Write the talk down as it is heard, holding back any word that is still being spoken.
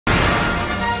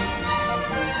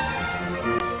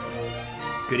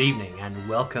Good evening and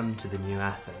welcome to the New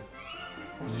Athens.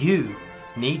 You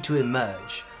need to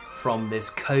emerge from this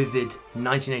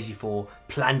COVID-1984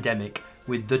 pandemic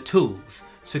with the tools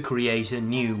to create a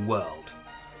new world.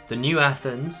 The New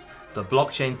Athens, the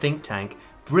blockchain think tank,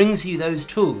 brings you those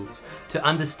tools to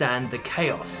understand the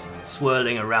chaos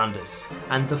swirling around us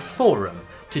and the forum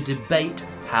to debate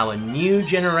how a new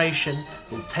generation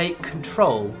will take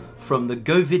control from the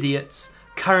GoVidiots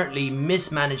currently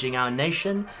mismanaging our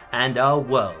nation and our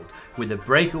world with a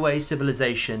breakaway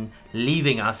civilization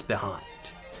leaving us behind.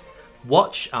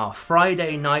 Watch our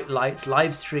Friday Night Lights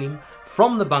live stream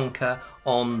from the bunker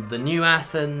on the New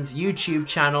Athens YouTube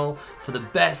channel for the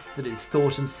best that is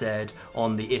thought and said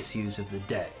on the issues of the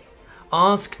day.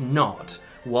 Ask not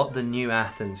what the New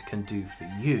Athens can do for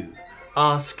you.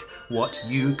 Ask what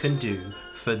you can do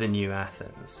for the New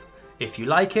Athens. If you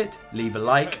like it, leave a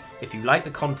like. If you like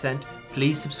the content,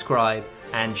 please subscribe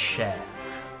and share.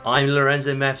 I'm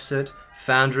Lorenzo Mefsud,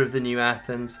 founder of the New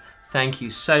Athens. Thank you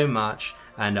so much,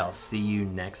 and I'll see you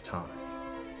next time.